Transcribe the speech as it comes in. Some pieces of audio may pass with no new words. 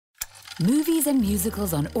Movies and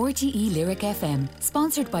musicals on RTE Lyric FM.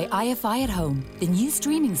 Sponsored by IFI at Home, the new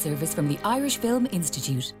streaming service from the Irish Film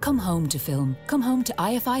Institute. Come home to film. Come home to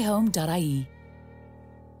ifihome.ie.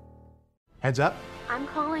 Heads up. I'm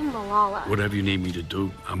calling Malala. Whatever you need me to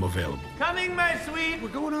do, I'm available. Coming, my sweet. We're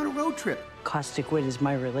going on a road trip. Caustic wit is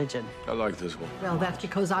my religion. I like this one. Well, that's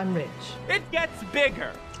because I'm rich. It gets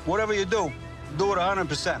bigger. Whatever you do it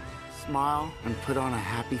 100%. Smile and put on a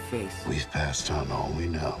happy face. We've passed on all we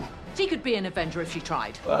know. She could be an Avenger if she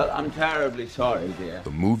tried. Well, I'm terribly sorry, dear. The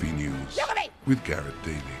movie news with Garrett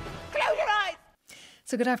Daly. Close your eyes!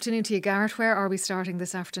 So good afternoon to you, Garrett. Where are we starting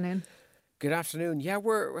this afternoon? Good afternoon. Yeah,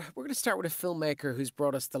 we're going to start with a filmmaker who's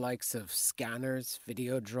brought us the likes of Scanners,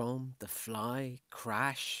 Videodrome, The Fly,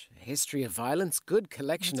 Crash, History of Violence. Good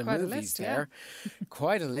collection of movies there.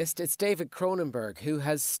 Quite a list. It's David Cronenberg, who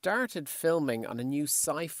has started filming on a new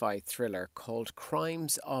sci-fi thriller called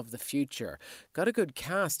Crimes of the Future. Got a good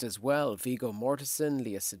cast as well. Viggo Mortensen,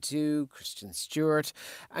 Lea Seydoux, Kristen Stewart.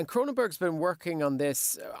 And Cronenberg's been working on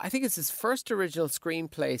this. I think it's his first original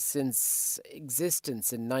screenplay since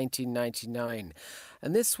existence in 1999.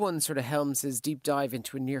 And this one sort of helms his deep dive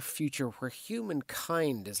into a near future where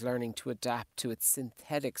humankind is learning to adapt to its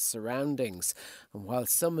synthetic surroundings. And while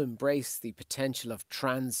some embrace the potential of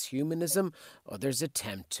transhumanism, others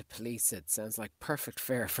attempt to police it. Sounds like perfect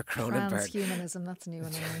fare for Cronenberg. Transhumanism, that's a new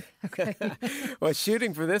one. Okay. Well,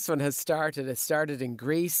 shooting for this one has started. It started in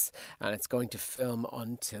Greece and it's going to film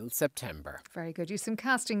until September. Very good. You have some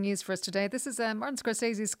casting news for us today. This is Martin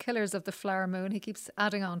Scorsese's Killers of the Flower Moon. He keeps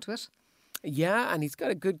adding on to it. Yeah, and he's got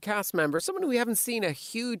a good cast member, someone we haven't seen a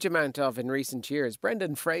huge amount of in recent years.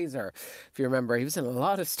 Brendan Fraser, if you remember, he was in a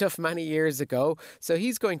lot of stuff many years ago. So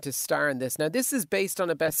he's going to star in this. Now, this is based on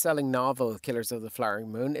a best-selling novel, Killers of the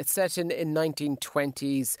Flowering Moon. It's set in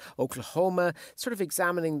 1920s Oklahoma, sort of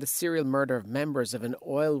examining the serial murder of members of an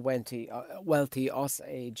wealthy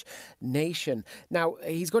Osage nation. Now,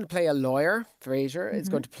 he's going to play a lawyer, Fraser. Is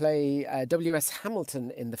going to play W.S. Hamilton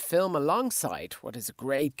in the film alongside what is a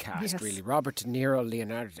great cast, really. Robert De Niro,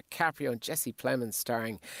 Leonardo DiCaprio and Jesse Plemons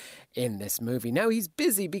starring in this movie. Now, he's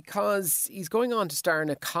busy because he's going on to star in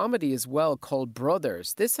a comedy as well called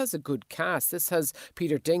Brothers. This has a good cast. This has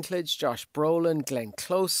Peter Dinklage, Josh Brolin, Glenn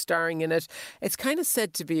Close starring in it. It's kind of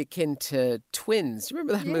said to be akin to Twins. You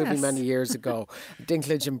remember that movie many years ago?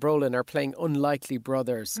 Dinklage and Brolin are playing unlikely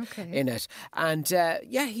brothers in it. And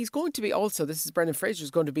he's going to be also, this is Brendan Fraser's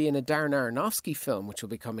going to be in a Darren Aronofsky film, which will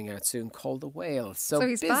be coming out soon, called The Whale. So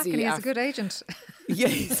he's back and he's a good agent. Yeah,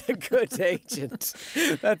 he's a good agent.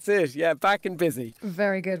 That's it. Yeah, back and busy.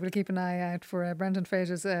 Very good. We'll keep an eye out for Brendan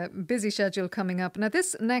Fraser's busy schedule coming up. Now,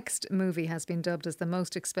 this next movie has been dubbed as the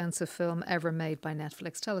most expensive film ever made by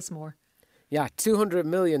Netflix. Tell us more. Yeah, $200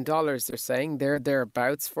 million, they're saying. They're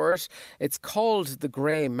thereabouts for it. It's called The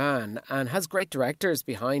Grey Man and has great directors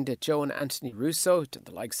behind it. Joe and Anthony Russo,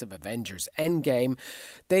 the likes of Avengers Endgame.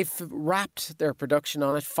 They've wrapped their production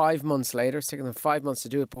on it 5 months later. It's taken them 5 months to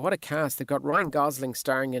do it. But what a cast. They've got Ryan Gosling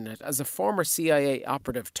starring in it as a former CIA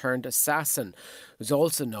operative turned assassin, who's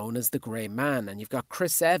also known as The Grey Man. And you've got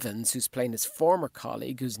Chris Evans, who's playing his former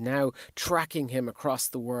colleague, who's now tracking him across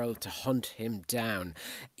the world to hunt him down.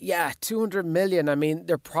 Yeah, $200 million. I mean,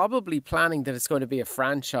 they're probably planning that it's going to be a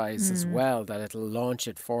franchise as well, that it'll launch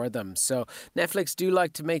it for them. So Netflix do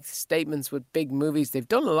like to make statements with big movies. They've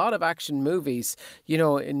done a lot of action movies,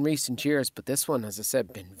 in recent years, but this one, as I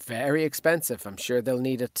said, been very expensive. I'm sure they'll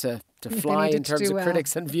need it to fly in terms of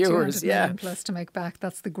critics and viewers. $200 plus to make back.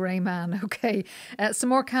 That's The Grey Man. Okay. Some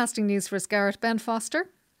more casting news for us, Garrett. Ben Foster.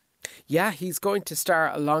 Yeah, he's going to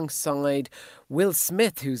star alongside Will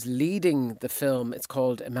Smith, who's leading the film. It's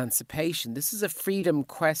called Emancipation. This is a freedom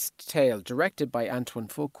quest tale directed by Antoine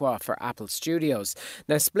Fuqua for Apple Studios.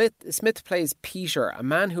 Now, Smith plays Peter, a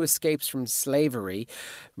man who escapes from slavery,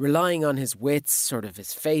 relying on his wits, sort of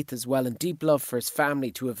his faith as well, and deep love for his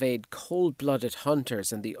family to evade cold-blooded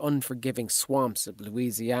hunters and the unforgiving swamps of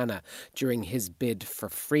Louisiana during his bid for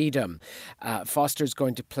freedom. Foster's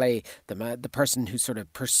going to play the person who sort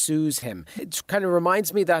of pursues him. It kind of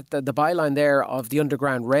reminds me that the byline there of the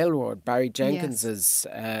Underground Railroad, Barry Jenkins's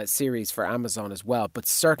series for Amazon as well. But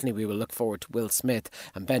certainly we will look forward to Will Smith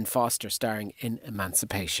and Ben Foster starring in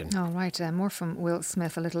Emancipation. All right, more from Will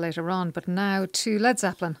Smith a little later on. But now to Led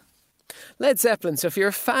Zeppelin. Led Zeppelin. So if you're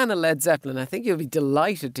a fan of Led Zeppelin, I think you'll be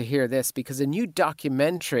delighted to hear this, because a new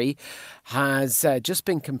documentary has just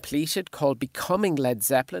been completed called Becoming Led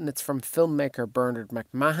Zeppelin. It's from filmmaker Bernard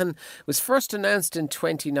McMahon. It was first announced in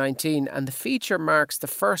 2019, and the feature marks the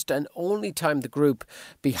first and only time the group,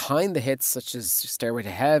 behind the hits such as Stairway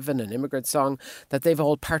to Heaven and Immigrant Song, that they've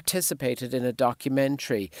all participated in a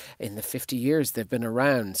documentary in the 50 years they've been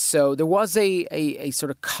around. So there was a sort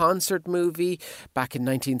of concert movie back in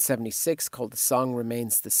 1976 called The Song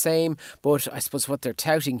Remains the Same, but I suppose what they're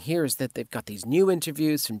touting here is that they've got these new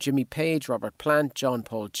interviews from Jimmy Page, Robert Plant, John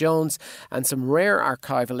Paul Jones, and some rare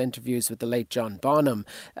archival interviews with the late John Bonham,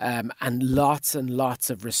 and lots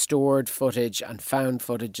of restored footage and found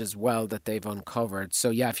footage as well that they've uncovered. So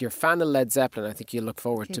yeah, if you're a fan of Led Zeppelin, I think you'll look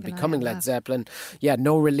forward to Becoming Led Zeppelin. Yeah,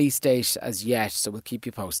 no release date as yet, so we'll keep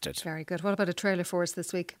you posted. Very good. What about a trailer for us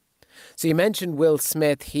this week? So you mentioned Will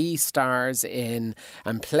Smith. He stars in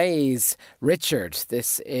and plays Richard.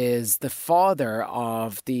 This is the father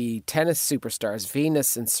of the tennis superstars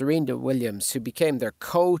Venus and Serena Williams, who became their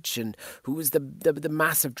coach and who was the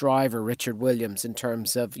massive driver, Richard Williams, in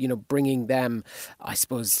terms of, you know, bringing them, I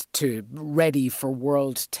suppose, to ready for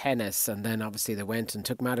world tennis. And then obviously they went and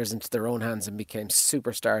took matters into their own hands and became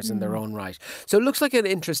superstars in their own right. So it looks like an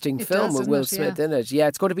interesting film with Will Smith in it. Yeah,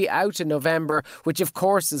 it's going to be out in November, which of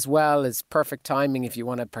course as well is perfect timing if you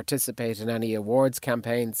want to participate in any awards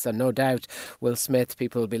campaigns. So no doubt Will Smith,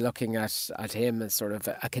 people will be looking at him as sort of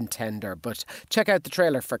a contender. But check out the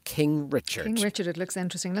trailer for King Richard. King Richard, it looks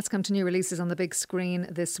interesting. Let's come to new releases on the big screen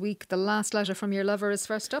this week. The Last Letter from Your Lover is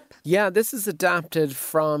first up. Yeah, this is adapted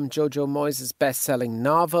from Jojo Moyes' best-selling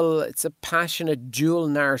novel. It's a passionate dual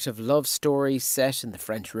narrative love story set in the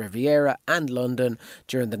French Riviera and London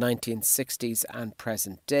during the 1960s and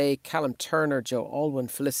present day. Callum Turner, Joe Alwyn,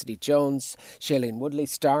 Felicity Jones, Shailene Woodley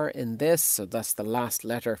star in this, so that's The Last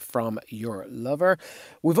Letter from Your Lover.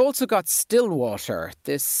 We've also got Stillwater.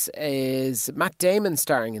 This is Matt Damon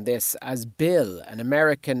starring in this as Bill, an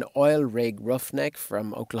American oil rig roughneck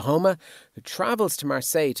from Oklahoma who travels to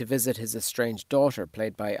Marseille to visit his estranged daughter,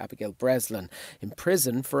 played by Abigail Breslin, in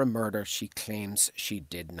prison for a murder she claims she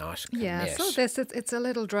did not commit. Yeah, so it's a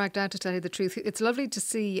little dragged out, to tell you the truth. It's lovely to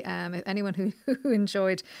see anyone who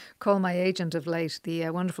enjoyed Call My Agent of late, the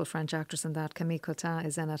wonderful French actress in that, Camille Cotin,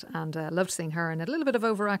 is in it, and loved seeing her in it. A little bit of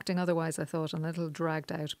overacting otherwise, I thought, and a little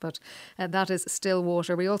dragged out, but that is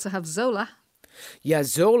Stillwater. We also have Zola. Yeah,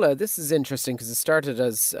 Zola, this is interesting because it started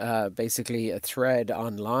as basically a thread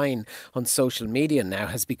online on social media, now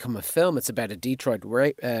has become a film. It's about a Detroit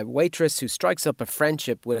waitress who strikes up a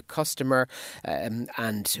friendship with a customer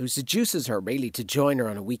and who seduces her really to join her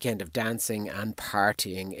on a weekend of dancing and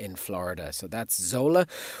partying in Florida. So that's Zola.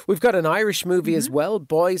 We've got an Irish movie as well,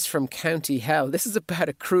 Boys from County Hell. This is about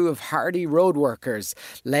a crew of hardy road workers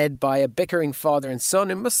led by a bickering father and son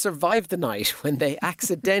who must survive the night when they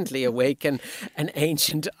accidentally awaken an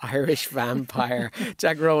ancient Irish vampire.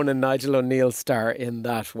 Jack Rowan and Nigel O'Neill star in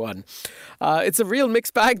that one. It's a real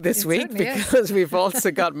mixed bag this week because we've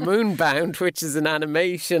also got Moonbound, which is an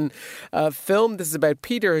animation film. This is about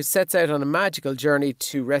Peter who sets out on a magical journey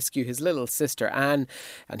to rescue his little sister Anne,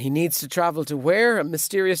 and he needs to travel to where? A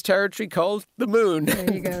mysterious territory called the Moon.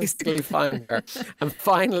 There you go. Basically find her. And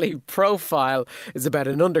finally, Profile is about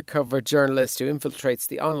an undercover journalist who infiltrates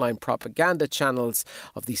the online propaganda channels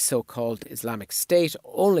of the so-called Islamic State,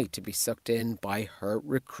 only to be sucked in by her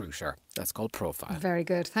recruiter. That's called Profile. Very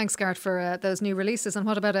good. Thanks, Garth, for those new releases. And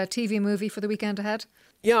what about a TV movie for the weekend ahead?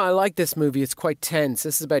 Yeah, I like this movie. It's quite tense.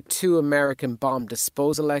 This is about two American bomb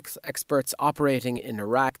disposal experts operating in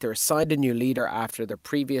Iraq. They're assigned a new leader after their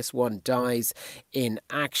previous one dies in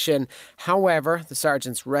action. However, the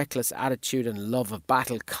sergeant's reckless attitude and love of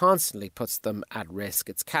battle constantly puts them at risk.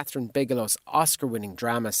 It's Catherine Bigelow's Oscar-winning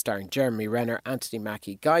drama starring Jeremy Renner, Anthony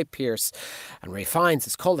Mackie, Guy Pearce and Ray Fiennes.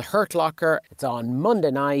 It's called The Hurt Locker. It's on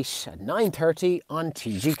Monday night at 9:30 on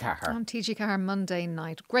TG Cahir. On TG Cahir Monday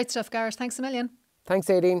night. Great stuff, Gareth. Thanks a million. Thanks,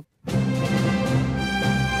 Aideen.